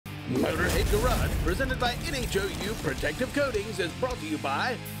Motorhead Garage, presented by NHOU Protective Coatings, is brought to you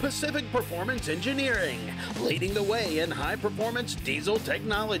by Pacific Performance Engineering, leading the way in high-performance diesel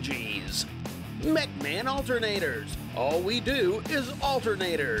technologies. MechMan Alternators, all we do is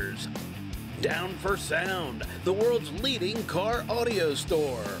alternators. Down for Sound, the world's leading car audio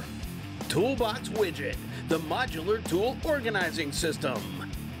store. Toolbox Widget, the modular tool organizing system.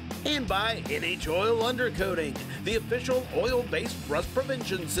 And by NHOU Oil Undercoating, the official oil-based rust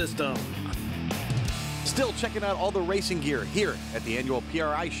prevention system. Still checking out all the racing gear here at the annual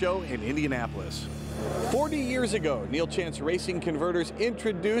PRI show in Indianapolis. 40 years ago, Neal Chance Racing Converters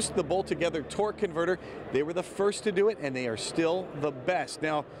introduced the bolt-together torque converter. They were the first to do it, and they are still the best.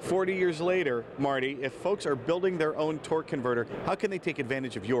 Now, 40 years later, Marty, if folks are building their own torque converter, how can they take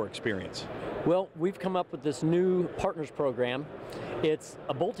advantage of your experience? Well, we've come up with this new partners program. It's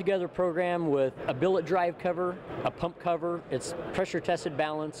a bolt-together program with a billet drive cover, a pump cover, it's pressure-tested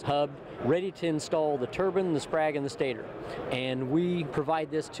balance, hubbed, ready to install the turbine, the sprag, and the stator. And we provide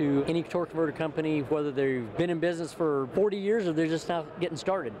this to any torque converter company, whether they've been in business for 40 years or they're just now getting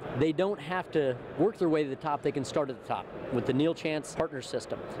started. They don't have to work their way to the top, they can start at the top with the Neal Chance Partner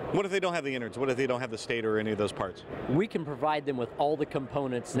System. What if they don't have the innards? What if they don't have the stator or any of those parts? We can provide them with all the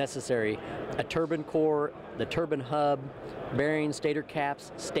components necessary. A turbine core, the turbine hub, bearings, stator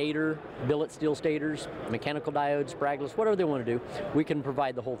caps, stator, billet steel stators, mechanical diodes, spragless, whatever they want to do, we can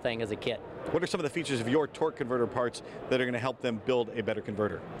provide the whole thing as a kit. What are some of the features of your torque converter parts that are going to help them build a better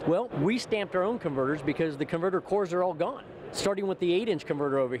converter? Well, we stamped our own converters because the converter cores are all gone, starting with the 8-inch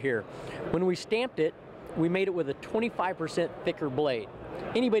converter over here. When we stamped it, we made it with a 25% thicker blade.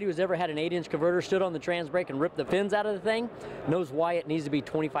 Anybody who's ever had an 8-inch converter, stood on the trans brake and ripped the fins out of the thing, knows why it needs to be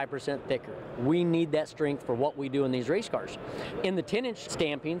 25% thicker. We need that strength for what we do in these race cars. In the 10-inch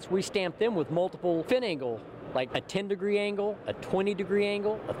stampings, we stamp them with multiple fin angle, like a 10-degree angle, a 20-degree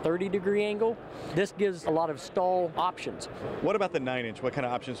angle, a 30-degree angle. This gives a lot of stall options. What about the 9-inch? What kind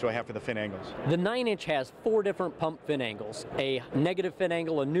of options do I have for the fin angles? The 9-inch has 4 different pump fin angles, a negative fin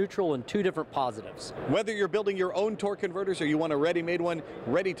angle, a neutral, and 2 different positives. Whether you're building your own torque converters or you want a ready-made one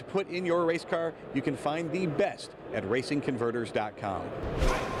ready to put in your race car, you can find the best at racingconverters.com.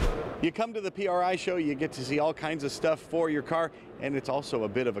 You come to the PRI show, you get to see all kinds of stuff for your car, and it's also a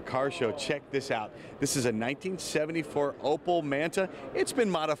bit of a car show. Check this out. This is a 1974 Opel Manta. It's been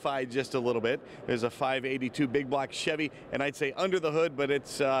modified just a little bit. There's a 582 big block Chevy, and I'd say under the hood, but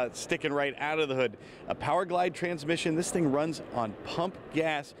it's sticking right out of the hood. A Power Glide transmission. This thing runs on pump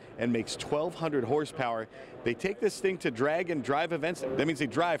gas and makes 1,200 horsepower. They take this thing to drag and drive events. That means they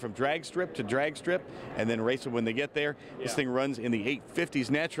drive from drag strip to drag strip and then race it when they get there. Yeah. This thing runs in the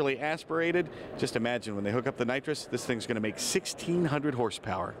 850s, naturally aspirated. Just imagine when they hook up the nitrous, this thing's going to make 1,600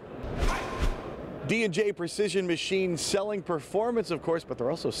 horsepower. D&J Precision Machine selling performance, of course, but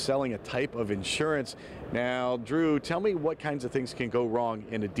they're also selling a type of insurance. Now, Drew, tell me what kinds of things can go wrong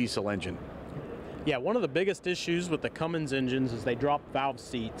in a diesel engine. Yeah, one of the biggest issues with the Cummins engines is they drop valve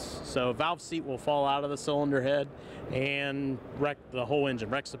seats. So a valve seat will fall out of the cylinder head and wreck the whole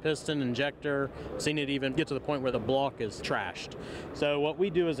engine, wrecks the piston, injector, seen it even get to the point where the block is trashed. So what we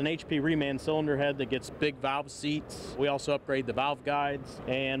do is an HP reman cylinder head that gets big valve seats. We also upgrade the valve guides.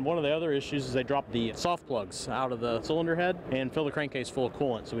 And one of the other issues is they drop the soft plugs out of the cylinder head and fill the crankcase full of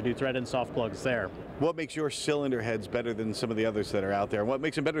coolant. So we do thread-in soft plugs there. What makes your cylinder heads better than some of the others that are out there? What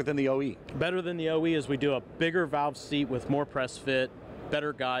makes them better than the OE? Better than the OE is we do a bigger valve seat with more press fit,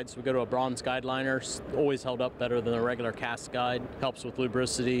 better guides. We go to a bronze guide liner, always held up better than a regular cast guide, helps with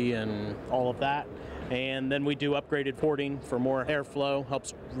lubricity and all of that. And then we do upgraded porting for more airflow,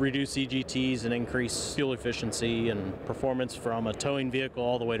 helps reduce EGTs and increase fuel efficiency and performance from a towing vehicle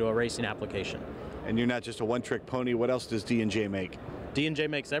all the way to a racing application. And you're not just a one-trick pony. What else does D&J make? D&J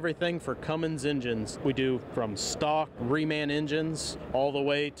makes everything for Cummins engines. We do from stock reman engines all the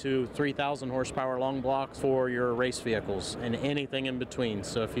way to 3,000 horsepower long blocks for your race vehicles and anything in between.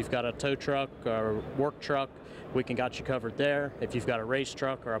 So if you've got a tow truck or work truck, we can got you covered there. If you've got a race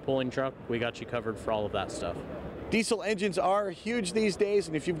truck or a pulling truck, we got you covered for all of that stuff. Diesel engines are huge these days,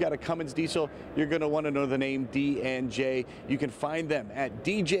 and if you've got a Cummins diesel, you're going to want to know the name D&J. You can find them at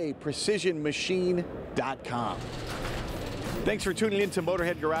djprecisionmachine.com. Thanks for tuning in to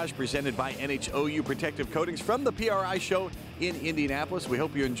Motorhead Garage, presented by NHOU Protective Coatings from the PRI show in Indianapolis. We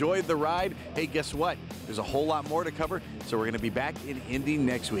hope you enjoyed the ride. Hey, guess what? There's a whole lot more to cover, so we're going to be back in Indy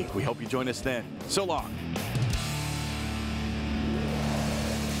next week. We hope you join us then. So long.